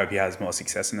 and I hope he has more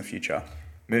success in the future.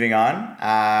 Moving on,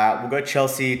 we'll go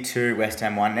Chelsea 2, West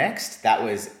Ham 1 next.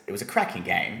 It was a cracking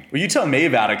game. Well, you tell me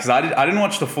about it, because I didn't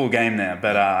watch the full game there.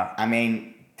 But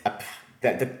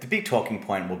the big talking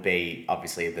point will be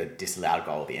obviously the disallowed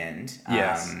goal at the end,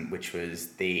 yes. Which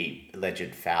was the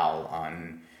alleged foul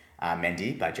on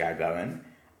Mendy by Jared Bowen.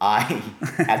 I,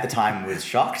 at the time, was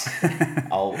shocked.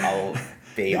 I'll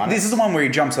be honest. This is the one where he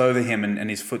jumps over him and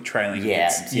his foot trailing. Yeah.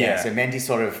 So Mendy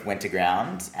sort of went to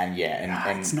ground, and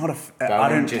it's not I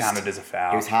don't count it as a foul.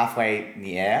 He was halfway in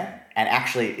the air, and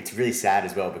actually, it's really sad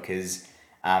as well because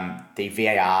the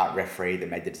VAR referee that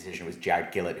made the decision was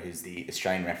Jared Gillett, who's the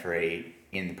Australian referee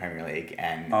in the Premier League,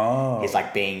 and he's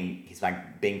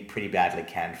being pretty badly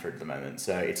canned for it at the moment.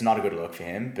 So it's not a good look for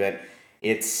him, but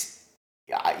it's.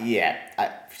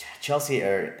 Chelsea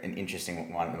are an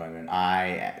interesting one at the moment.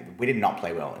 We did not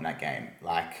play well in that game.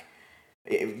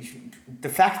 The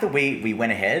fact that we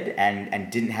went ahead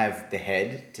and didn't have the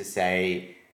head to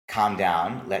say, calm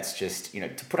down, let's just,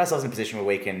 to put ourselves in a position where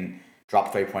we can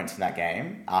drop 3 points from that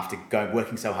game after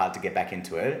working so hard to get back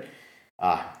into it,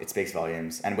 it speaks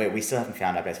volumes. And we still haven't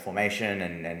found our best formation,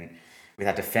 and with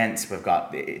our defence, we've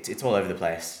got, it's all over the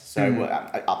place. So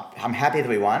I'm happy that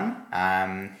we won.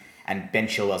 And Ben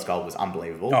Chilwell's goal was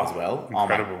unbelievable as well.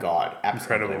 Incredible. Oh my God,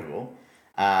 absolutely Incredible.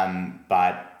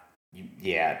 Unbelievable.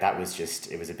 That was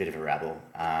it was a bit of a rabble.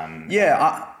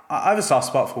 I have a soft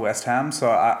spot for West Ham, so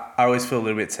I always feel a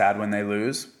little bit sad when they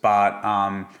lose. But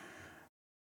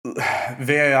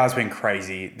VAR's been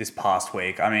crazy this past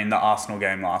week. I mean, the Arsenal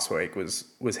game last week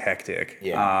was hectic.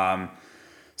 Yeah.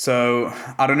 So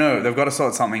I don't know. They've got to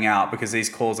sort something out, because these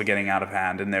calls are getting out of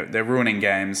hand, and they're ruining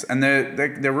games, and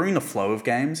they're ruining the flow of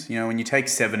games. When you take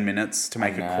 7 minutes to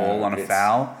make a call on a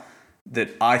foul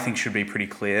that I think should be pretty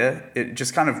clear, it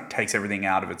just kind of takes everything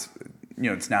out of its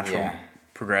natural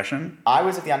progression. I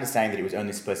was of the understanding that it was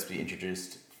only supposed to be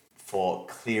introduced for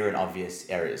clear and obvious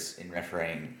errors in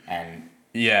refereeing, and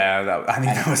I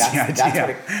think that was the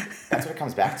idea. That's what it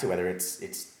comes back to, whether it's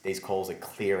these calls are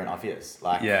clear and obvious.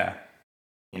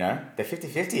 They're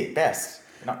 50-50 at best.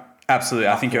 Absolutely.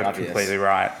 I think you're completely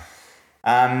right.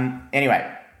 Anyway,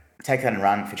 take that and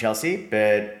run for Chelsea.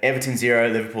 But Everton 0,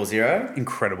 Liverpool 0.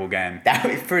 Incredible game.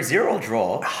 For a 0-0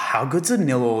 draw. How good's a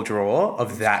 0-0 draw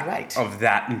of that great. Of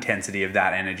that intensity, of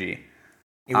that energy?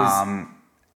 It was,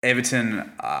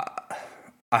 Everton,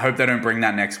 I hope they don't bring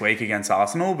that next week against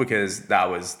Arsenal, because that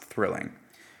was thrilling.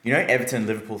 Everton and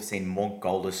Liverpool have seen more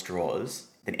goalless draws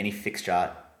than any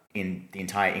fixture in the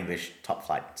entire English top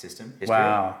flight system history.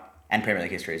 Wow. And Premier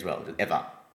League history as well, ever.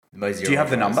 Do you have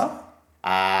the number?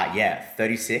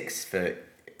 36 for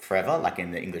forever,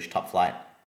 in the English top flight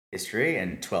history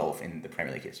and 12 in the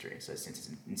Premier League history. So since its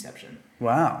inception.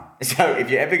 Wow. So if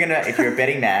you're a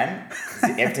betting man,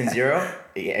 Everton 0,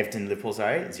 Liverpool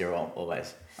 0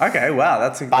 always. Okay, wow,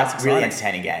 that's really exciting.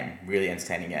 entertaining game. Really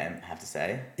entertaining game, I have to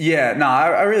say. Yeah, no,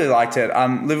 I really liked it.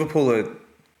 Liverpool are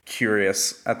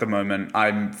curious at the moment.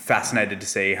 I'm fascinated to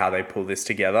see how they pull this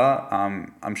together.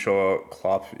 I'm sure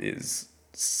Klopp is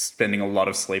spending a lot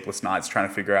of sleepless nights trying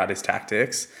to figure out his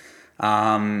tactics.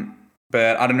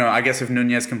 But I don't know, I guess if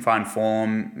Nunez can find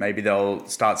form, maybe they'll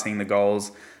start seeing the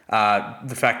goals.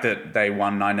 The fact that they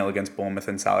won 9-0 against Bournemouth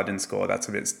and Salah didn't score, that's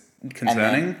a bit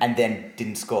concerning. And then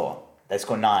didn't score. They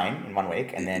scored 9 in 1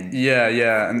 week and then...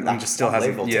 Yeah, and just still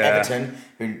hasn't... To Everton,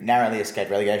 who narrowly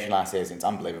escaped relegation last season. It's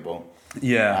unbelievable.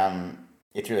 Yeah.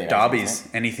 It's really amazing. Derbies,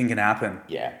 anything can happen.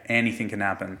 Yeah. Anything can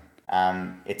happen.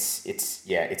 It's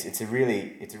a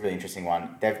really interesting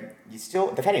one. They've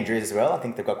had injuries as well. I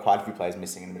think they've got quite a few players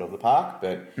missing in the middle of the park,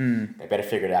 but they better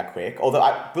figure it out quick. Although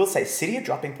I will say, City are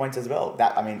dropping points as well.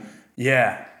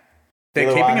 Yeah,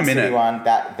 they're keeping them in it.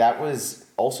 That was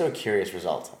also a curious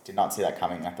result. I did not see that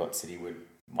coming. I thought City would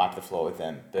wipe the floor with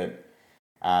them, but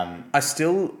I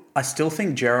still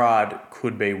think Gerrard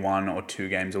could be 1 or 2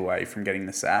 games away from getting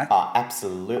the sack. Oh,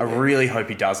 absolutely. I really hope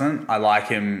he doesn't. I like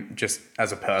him just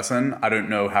as a person. I don't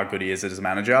know how good he is as a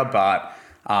manager, but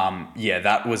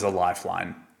that was a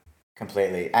lifeline.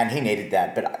 Completely. And he needed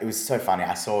that. But it was so funny.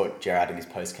 I saw Gerrard in his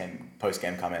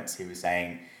post-game comments. He was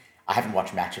saying, I haven't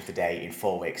watched Match of the Day in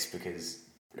 4 weeks because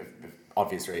of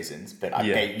obvious reasons, but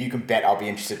you can bet I'll be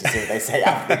interested to see what they say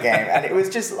after the game. And it was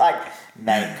just like,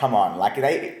 mate, come on. Like,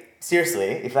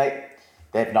 if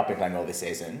they've not been playing well this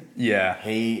season. Yeah.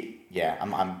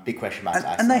 I'm big question marks.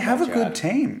 And they have a good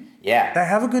team. Yeah. They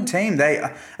have a good team.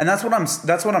 And that's what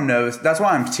I'm nervous. That's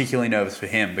why I'm particularly nervous for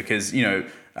him because,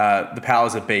 the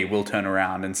powers that be will turn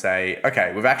around and say,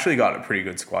 okay, we've actually got a pretty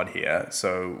good squad here.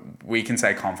 So we can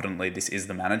say confidently this is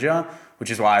the manager,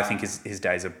 which is why I think his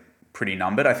days are pretty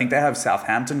numbered. I think they have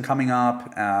Southampton coming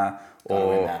up, they've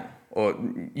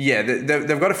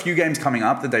got a few games coming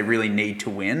up that they really need to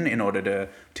win in order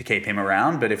to keep him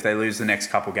around. But if they lose the next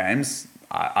couple games,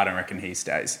 I don't reckon he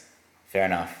stays. Fair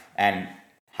enough. And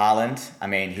Haaland, I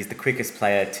mean, he's the quickest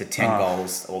player to 10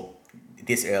 goals or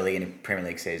this early in a Premier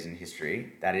League season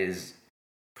history. That is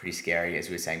pretty scary, as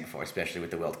we were saying before, especially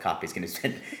with the World Cup. He's going to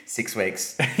spend 6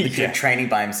 weeks training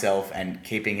by himself and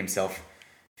keeping himself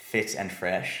fit and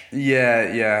fresh.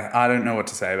 Yeah. I don't know what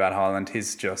to say about Haaland.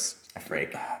 He's just a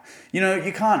freak. You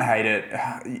can't hate it.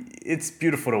 It's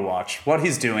beautiful to watch. What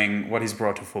he's doing, what he's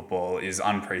brought to football is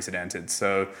unprecedented.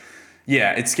 So,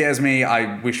 yeah, it scares me.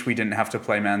 I wish we didn't have to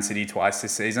play Man City twice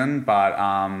this season, but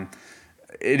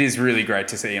it is really great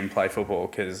to see him play football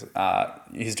because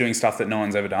he's doing stuff that no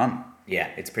one's ever done. Yeah,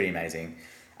 it's pretty amazing.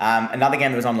 Another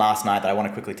game that was on last night that I want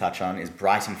to quickly touch on is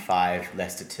Brighton 5,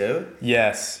 Leicester 2.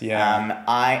 Yes, yeah.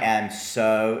 I am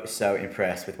so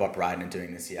impressed with what Brighton are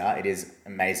doing this year. It is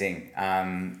amazing.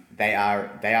 They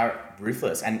are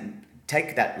ruthless. And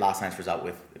take that last night's result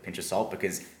with a pinch of salt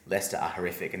because Leicester are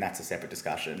horrific and that's a separate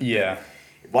discussion. Yeah.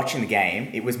 But watching the game,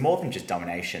 it was more than just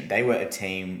domination. They were a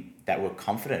team that were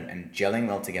confident and gelling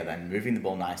well together and moving the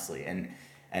ball nicely. And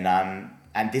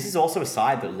this is also a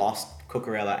side that lost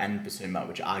Cucurella and Basuma,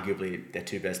 which are arguably their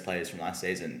 2 best players from last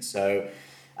season. So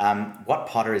what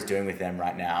Potter is doing with them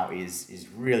right now is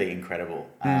really incredible.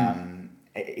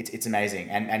 It's amazing.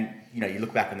 And you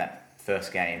look back on that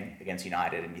first game against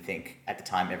United and you think at the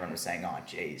time everyone was saying, oh,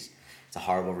 geez, it's a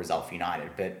horrible result for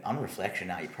United. But on reflection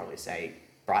now, you'd probably say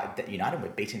that United were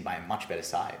beaten by a much better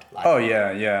side.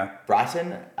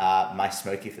 Brighton are my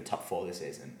smoky for top 4 this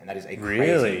season, and that is a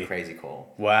crazy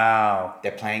call. Wow.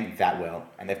 They're playing that well,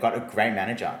 and they've got a great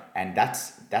manager, and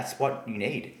that's what you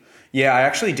need. Yeah, I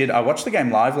actually did. I watched the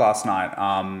game live last night,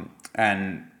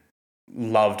 and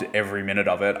loved every minute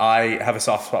of it. I have a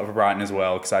soft spot for Brighton as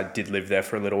well because I did live there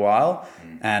for a little while,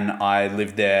 and I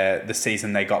lived there the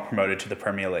season they got promoted to the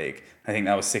Premier League. I think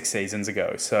that was 6 seasons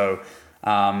ago. So.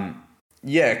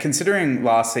 Considering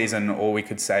last season, all we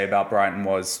could say about Brighton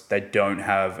was they don't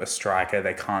have a striker,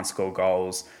 they can't score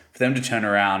goals. For them to turn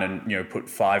around and put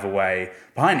 5 away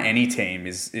behind any team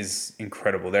is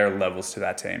incredible. There are levels to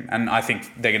that team, and I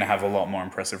think they're going to have a lot more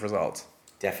impressive results.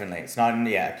 Definitely, it's not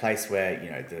a place where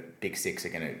the big 6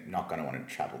 are not going to want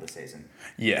to travel this season.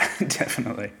 Yeah,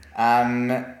 definitely.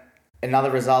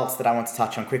 Another results that I want to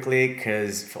touch on quickly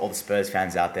because for all the Spurs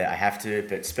fans out there, I have to.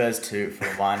 But Spurs 2 for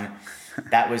 1.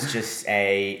 That was just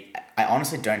I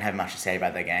honestly don't have much to say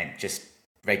about that game. Just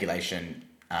regulation,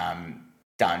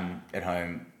 done at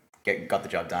home, got the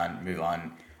job done, move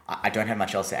on. I don't have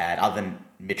much else to add other than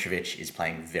Mitrovic is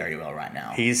playing very well right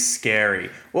now. He's scary.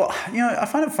 Well, I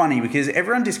find it funny because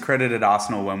everyone discredited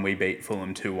Arsenal when we beat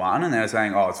Fulham 2-1 and they were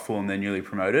saying, oh, it's Fulham, they're newly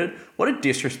promoted. What a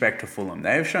disrespect to Fulham.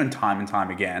 They have shown time and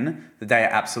time again that they are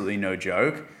absolutely no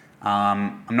joke.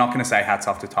 I'm not going to say hats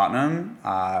off to Tottenham.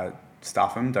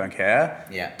 Stuff them, don't care.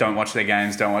 Yeah. Don't watch their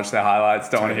games, don't watch their highlights,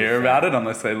 don't want to hear about it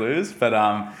unless they lose. But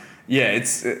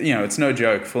it's no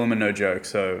joke. Fulham are no joke.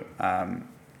 So,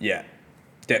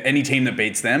 any team that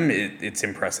beats them, it's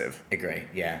impressive. Agree,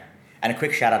 yeah. And a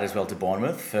quick shout out as well to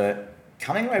Bournemouth for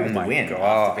coming away with the win gosh.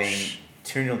 after being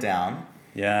 2-0 down.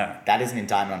 Yeah. That is an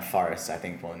indictment on Forest, I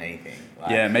think, more than anything.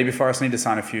 Maybe Forest need to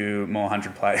sign a few more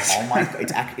 100 players. Oh my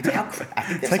God. I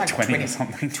think It's like 20 or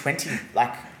something. 20,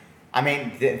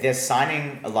 they're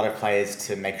signing a lot of players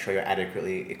to make sure you're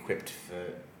adequately equipped for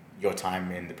your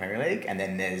time in the Premier League. And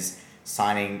then there's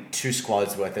signing 2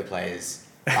 squads worth of players.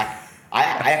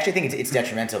 I actually think it's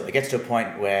detrimental. It gets to a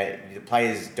point where the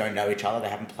players don't know each other. They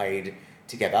haven't played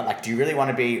together. Do you really want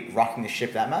to be rocking the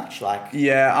ship that much? I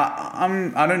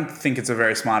don't think it's a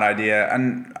very smart idea.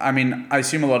 And I mean, I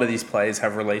assume a lot of these players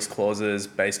have release clauses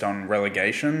based on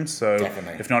relegation. So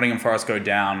Definitely. If Nottingham Forest go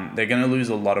down, they're going to lose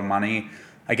a lot of money.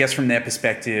 I guess from their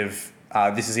perspective,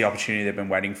 this is the opportunity they've been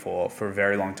waiting for a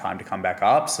very long time to come back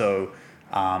up. So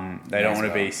they don't want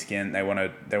to be skint. They want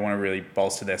to really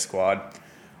bolster their squad.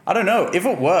 I don't know. If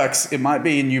it works, it might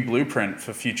be a new blueprint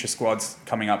for future squads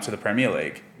coming up to the Premier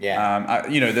League. Yeah.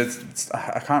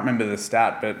 I can't remember the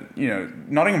stat, but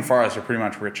Nottingham Forest are pretty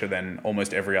much richer than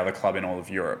almost every other club in all of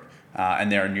Europe,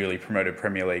 and they're a newly promoted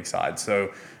Premier League side.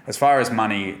 So as far as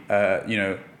money, a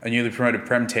newly promoted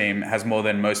Prem team has more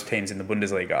than most teams in the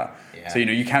Bundesliga. Yeah. So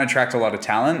you can attract a lot of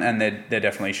talent, and they're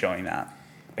definitely showing that.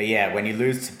 But yeah, when you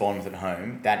lose to Bournemouth at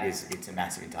home, it's a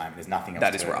massive indictment. There's nothing else That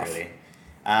to is it, rough. really.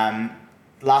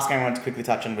 Last game I wanted to quickly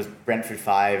touch on was Brentford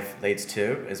 5, Leeds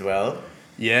 2 as well.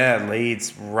 Yeah,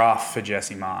 Leeds, rough for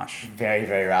Jesse Marsh. Very,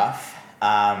 very rough.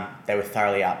 They were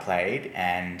thoroughly outplayed,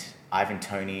 and Ivan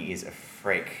Toney is a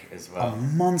freak as well. A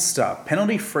monster.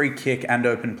 Penalty, free kick, and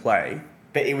open play.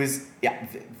 But it was,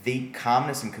 the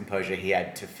calmness and composure he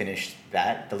had to finish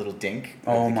that, the little dink.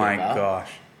 Oh my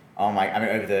gosh.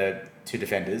 Over the 2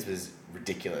 defenders was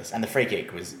ridiculous. And the free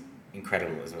kick was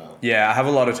incredible as well. Yeah, I have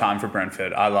a lot of time for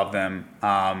Brentford. I love them.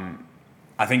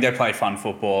 I think they play fun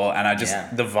football, and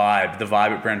the vibe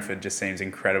at Brentford just seems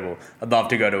incredible. I'd love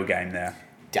to go to a game there.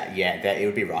 It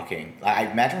would be rocking. I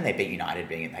imagine when they beat United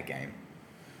being in that game.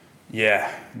 Yeah,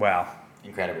 wow.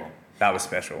 Incredible. That was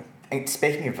special. And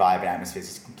speaking of vibe and atmospheres,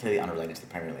 it's completely unrelated to the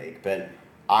Premier League, but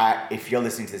if you're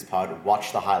listening to this pod,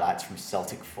 watch the highlights from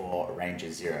Celtic 4,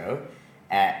 Rangers 0.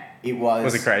 It was...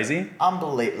 Was it crazy?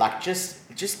 Unbelievable.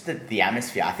 Just the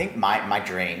atmosphere. I think my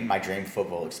dream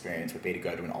football experience would be to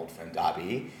go to an Old Firm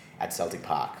derby at Celtic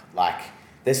Park.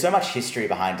 There's so much history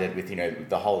behind it with,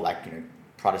 the whole,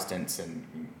 Protestants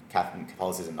and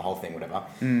Catholicism, the whole thing, whatever.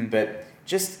 But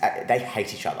just, they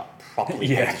hate each other. Properly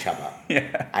hate each other.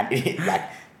 Yeah. And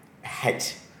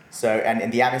hate. So,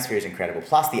 and the atmosphere is incredible.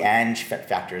 Plus the Ange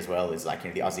factor as well is the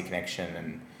Aussie connection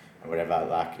and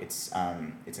whatever. It's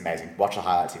amazing. Watch the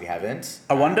highlights if you haven't.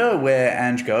 I wonder where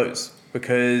Ange goes,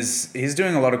 because he's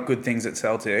doing a lot of good things at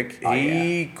Celtic.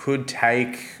 He could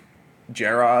take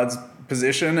Gerrard's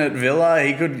position at Villa.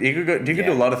 He could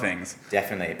do a lot of things.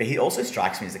 Definitely. But he also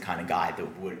strikes me as the kind of guy that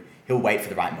he'll wait for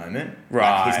the right moment.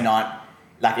 Right. He's not...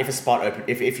 if a spot open,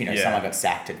 if someone got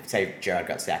sacked, say Gerrard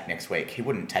got sacked next week, he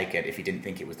wouldn't take it if he didn't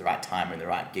think it was the right time or the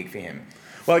right gig for him.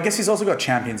 Well, I guess he's also got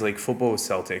Champions League football with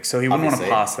Celtic, so he wouldn't want to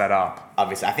pass that up.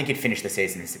 Obviously, I think he'd finish the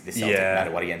season this Celtic no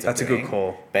matter what he ends up doing. That's a good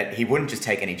call. But he wouldn't just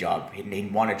take any job.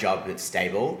 He'd want a job that's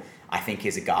stable. I think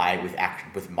he's a guy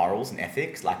with morals and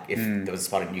ethics. If there was a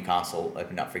spot at Newcastle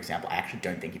opened up, for example, I actually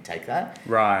don't think he'd take that.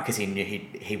 Right. Because he knew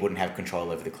he wouldn't have control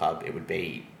over the club. It would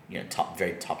be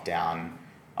very top down.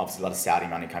 Obviously, a lot of Saudi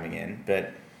money coming in,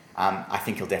 but I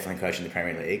think he'll definitely coach in the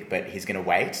Premier League. But he's going to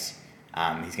wait.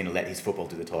 He's going to let his football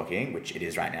do the talking, which it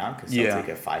is right now, because Celtic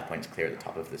are 5 points clear at the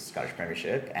top of the Scottish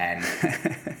Premiership, and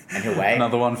he'll wait.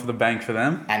 Another one for the bank for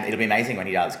them. And it'll be amazing when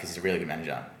he does, because he's a really good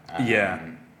manager.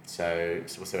 So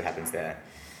we'll see what happens there.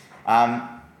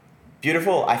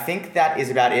 Beautiful. I think that is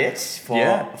about it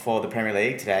for the Premier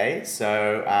League today.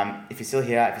 So if you're still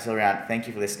here, if you're still around, thank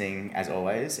you for listening as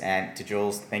always. And to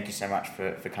Jules, thank you so much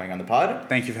for coming on the pod.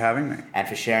 Thank you for having me. And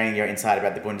for sharing your insight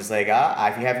about the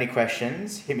Bundesliga. If you have any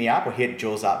questions, hit me up or hit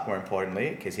Jules up more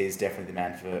importantly, because he's definitely the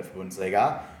man for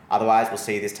Bundesliga. Otherwise, we'll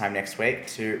see you this time next week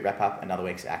to wrap up another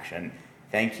week's action.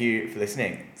 Thank you for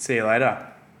listening. See you later.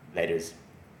 Laters.